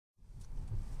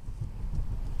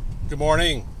Good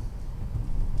morning.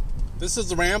 This is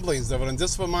the Ramblings of an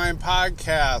Undisciplined Mind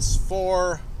podcast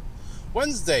for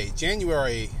Wednesday,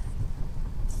 January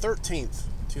 13th,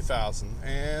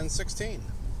 2016.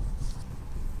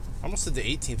 I almost said the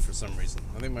 18th for some reason.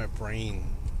 I think my brain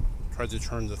tried to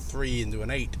turn the 3 into an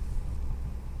 8.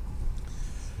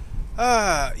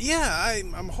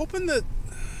 I'm hoping that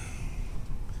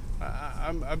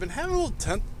I've been having a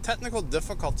little technical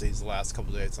difficulties the last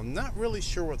couple of days. I'm not really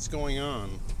sure what's going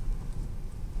on.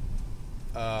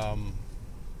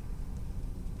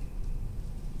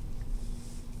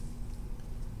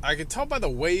 I can tell by the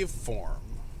waveform,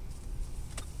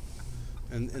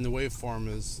 and the waveform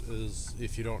is,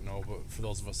 if you don't know, but for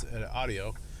those of us at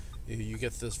audio, you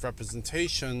get this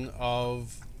representation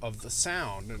of the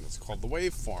sound, and it's called the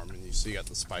waveform. And you see, you got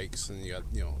the spikes, and you got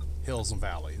hills and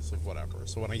valleys of whatever.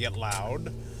 So when I get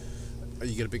loud,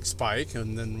 you get a big spike,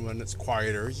 and then when it's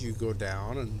quieter, you go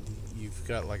down, and you've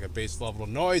got like a base level of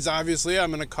noise. Obviously,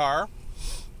 I'm in a car.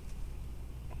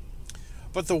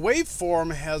 But the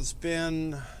waveform has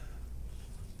been,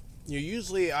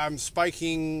 usually I'm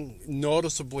spiking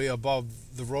noticeably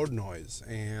above the road noise,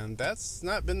 and that's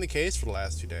not been the case for the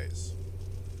last 2 days.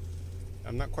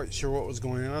 I'm not quite sure what was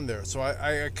going on there. So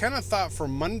I kind of thought for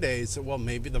Mondays that, well,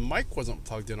 maybe the mic wasn't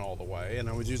plugged in all the way, and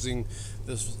I was using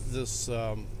this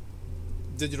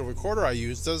digital recorder I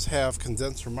use does have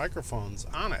condenser microphones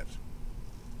on it.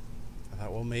 I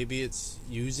thought, well, maybe it's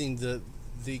using the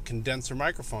condenser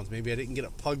microphones. Maybe I didn't get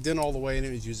it plugged in all the way and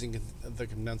it was using the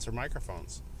condenser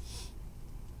microphones.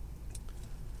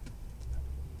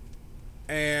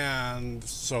 And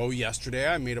so yesterday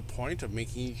I made a point of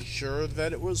making sure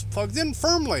that it was plugged in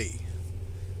firmly,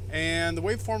 and the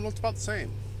waveform looked about the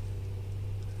same.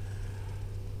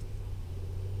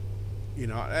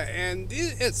 And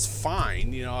it's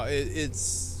fine.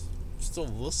 It's still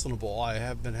listenable. I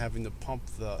have been having to pump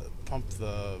the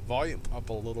volume up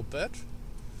a little bit,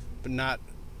 but not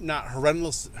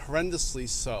horrendously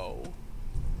so.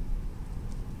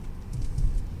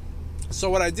 So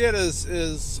what I did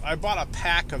is I bought a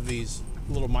pack of these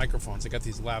little microphones. I got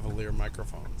these lavalier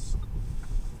microphones,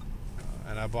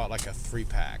 and I bought like a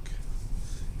 3-pack.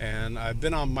 And I've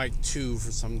been on mic 2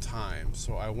 for some time,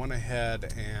 so I went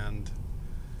ahead and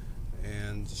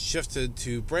shifted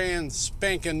to brand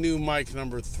spanking new mic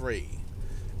number 3,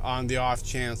 on the off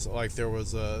chance like there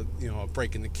was a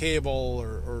break in the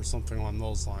cable or something along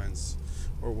those lines,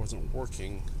 or it wasn't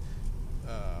working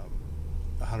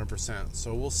 100%.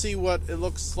 So we'll see what it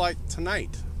looks like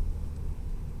tonight.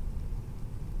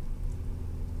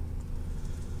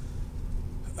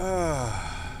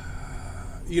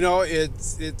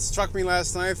 It struck me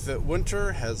last night that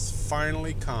winter has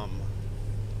finally come.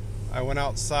 I went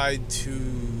outside to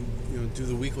do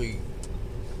the weekly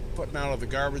putting out of the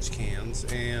garbage cans,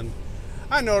 and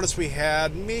I noticed we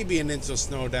had maybe an inch of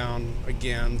snow down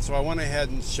again. So I went ahead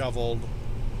and shoveled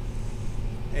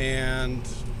and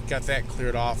got that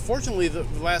cleared off. Fortunately, the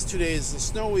last 2 days, the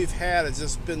snow we've had has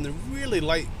just been the really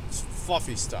light,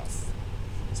 fluffy stuff.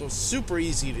 So it's super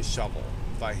easy to shovel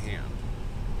by hand.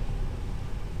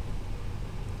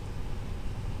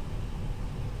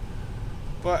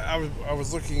 But I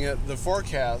was looking at the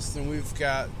forecast, and we've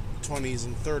got 20s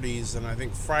and 30s, and I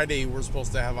think Friday we're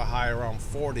supposed to have a high around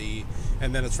 40,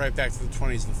 and then it's right back to the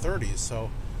 20s and 30s.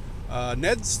 So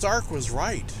Ned Stark was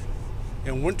right,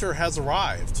 and winter has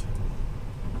arrived.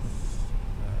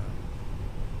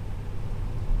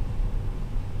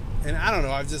 And I don't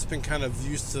know, I've just been kind of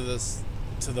used to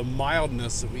the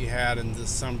mildness that we had in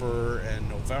December and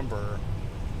November.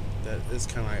 That is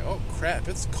kind of like, oh crap,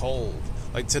 it's cold.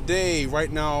 Like today, right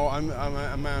now,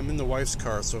 I'm in the wife's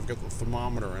car, so I've got the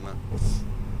thermometer in it.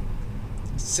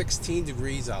 16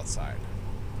 degrees outside.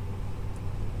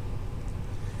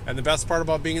 And the best part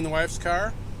about being in the wife's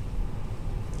car?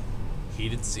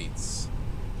 Heated seats.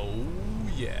 Oh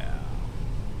yeah.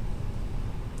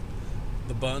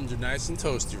 The buns are nice and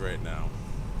toasty right now.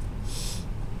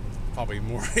 Probably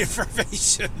more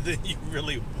information than you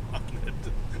really wanted.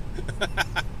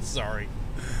 Sorry.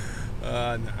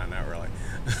 No, not really.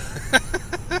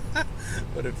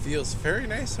 But it feels very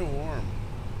nice and warm.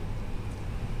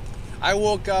 I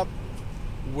woke up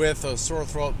with a sore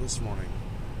throat this morning.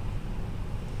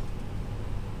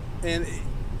 And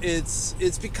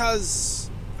it's because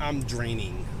I'm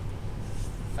draining.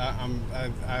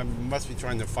 I must be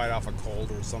trying to fight off a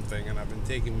cold or something, and I've been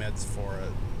taking meds for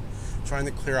it, trying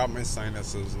to clear out my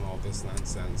sinuses and all this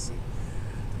nonsense.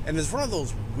 And it's one of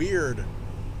those weird,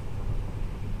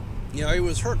 it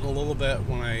was hurting a little bit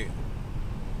when I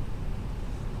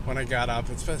got up,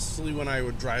 especially when I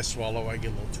would dry swallow. I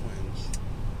get a little twinge,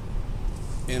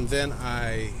 and then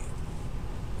I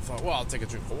thought, well, I'll take a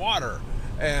drink of water.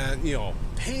 And, you know,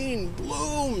 pain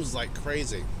blooms like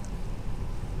crazy.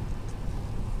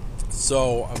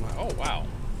 So I'm like, oh, wow.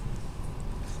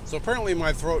 So apparently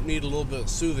my throat needed a little bit of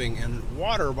soothing, and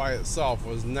water by itself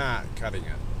was not cutting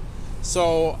it.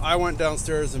 So I went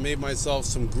downstairs and made myself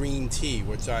some green tea,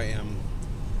 which I am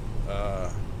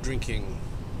drinking.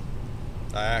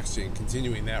 I actually am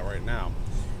continuing that right now.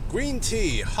 Green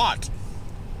tea, hot.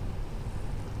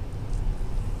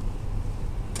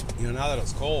 You know, now that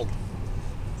it's cold,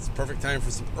 it's the perfect time for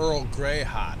some Earl Grey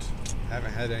hot. I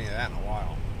haven't had any of that in a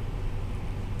while.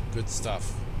 Good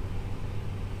stuff.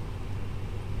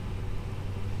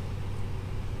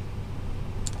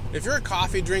 If you're a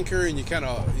coffee drinker and you kind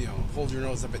of, you know, hold your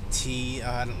nose up at tea,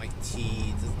 I don't like tea,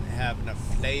 it doesn't have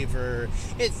enough flavor,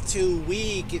 it's too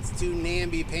weak, it's too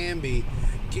namby-pamby,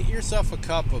 get yourself a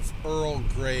cup of Earl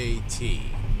Grey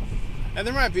tea. And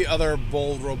there might be other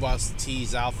bold, robust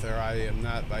teas out there. I am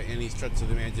not, by any stretch of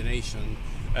the imagination,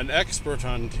 an expert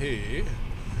on tea.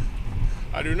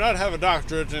 I do not have a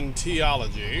doctorate in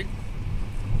teology.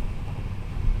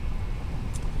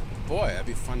 Boy, that'd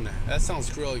be fun. That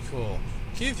sounds really cool.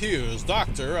 Keith Hughes,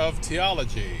 Doctor of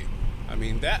Theology. I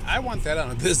mean, that I want that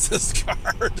on a business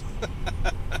card.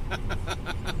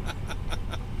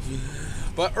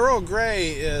 But Earl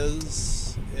Grey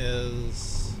is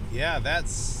yeah,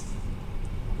 that's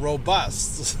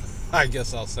robust, I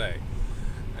guess I'll say.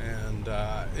 And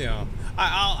you know,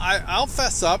 I'll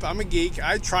fess up. I'm a geek.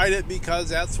 I tried it because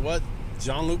that's what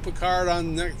Jean-Luc Picard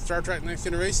on Star Trek: Next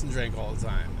Generation drank all the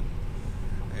time.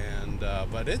 And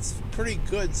but it's pretty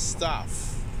good stuff.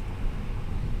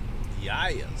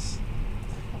 Yes.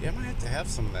 Yeah, I might have to have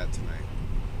some of that tonight.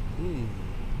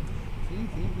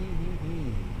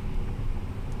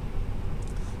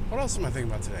 What else am I thinking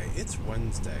about today? It's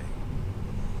Wednesday.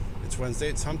 It's Wednesday.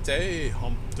 It's Hump Day.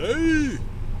 Hump Day.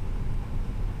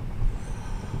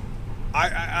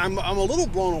 I'm a little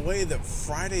blown away that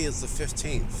Friday is the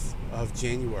 15th of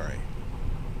January.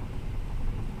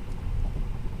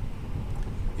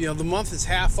 You know, the month is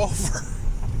half over.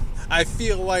 I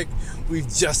feel like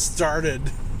we've just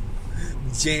started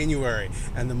January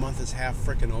and the month is half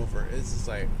freaking over. It's just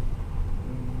like,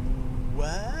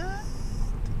 what?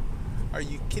 Are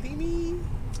you kidding me?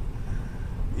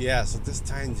 Yeah, so this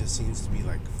time just seems to be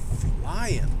like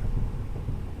flying.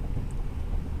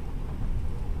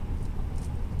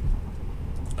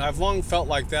 I've long felt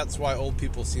like that's why old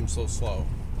people seem so slow.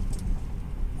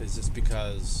 It's just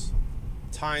because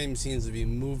time seems to be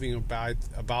moving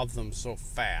about them so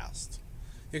fast.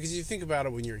 Because you think about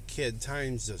it when you're a kid,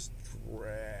 time just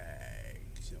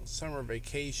drags. You know, summer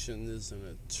vacation is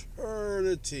an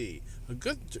eternity, a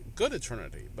good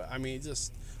eternity. But I mean, it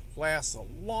just lasts a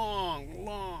long,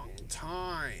 long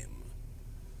time.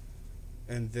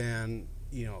 And then,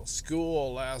 you know,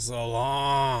 school lasts a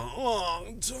long,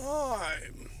 long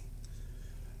time.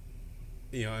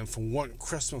 You know, and from one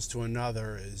Christmas to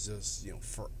another is just, you know,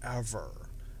 forever.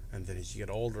 And then as you get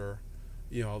older,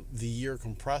 you know, the year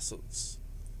compresses,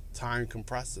 time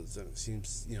compresses, and it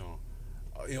seems, you know,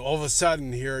 all of a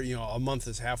sudden here, you know, a month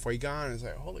is halfway gone. It's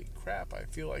like, holy crap! I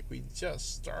feel like we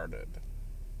just started.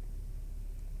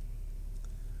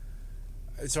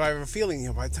 So I have a feeling, you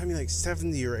know, by the time you're like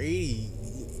 70 or 80,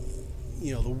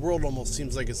 you know, the world almost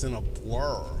seems like it's in a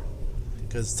blur.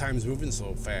 Because time's moving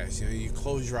so fast. You know, you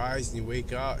close your eyes and you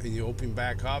wake up and you open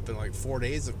back up and like 4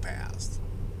 days have passed.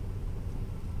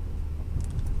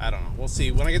 I don't know. We'll see.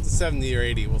 When I get to 70 or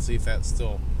 80, we'll see if I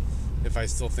still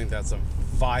think that's a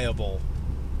viable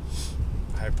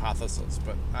hypothesis.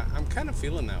 But I'm kind of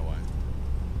feeling that way.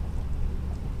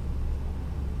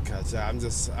 Because I'm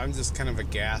just kind of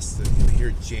aghast that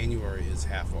here January is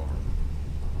half over.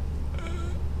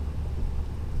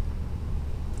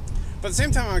 But at the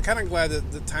same time, I'm kind of glad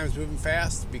that the time's moving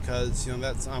fast because, you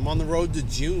know, I'm on the road to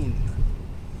June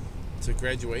to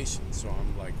graduation, so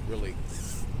I'm like really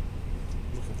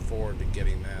looking forward to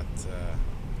getting that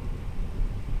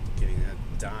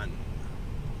done.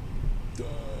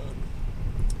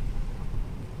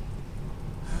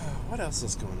 What else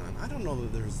is going on? I don't know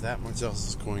that there's that much else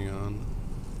is going on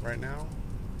right now,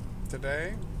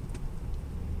 today.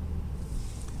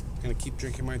 I'm gonna keep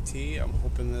drinking my tea. I'm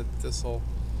hoping that this will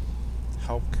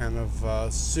help kind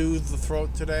of soothe the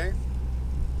throat today.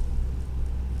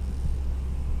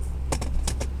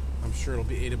 I'm sure it'll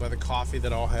be aided by the coffee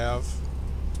that I'll have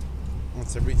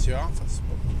once I reach the office.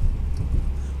 But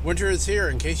winter is here,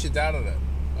 in case you doubted it.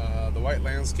 The white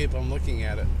landscape I'm looking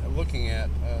at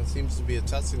seems to be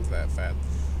attesting to that fact.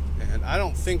 And I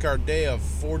don't think our day of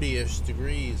 40-ish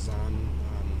degrees on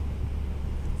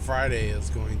Friday is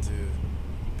going to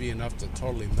be enough to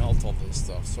totally melt all this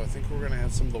stuff. So I think we're going to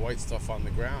have some of the white stuff on the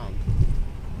ground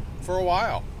for a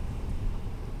while.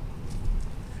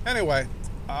 Anyway,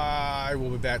 I will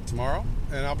be back tomorrow,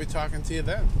 and I'll be talking to you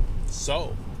then.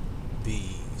 So,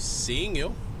 be seeing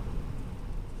you.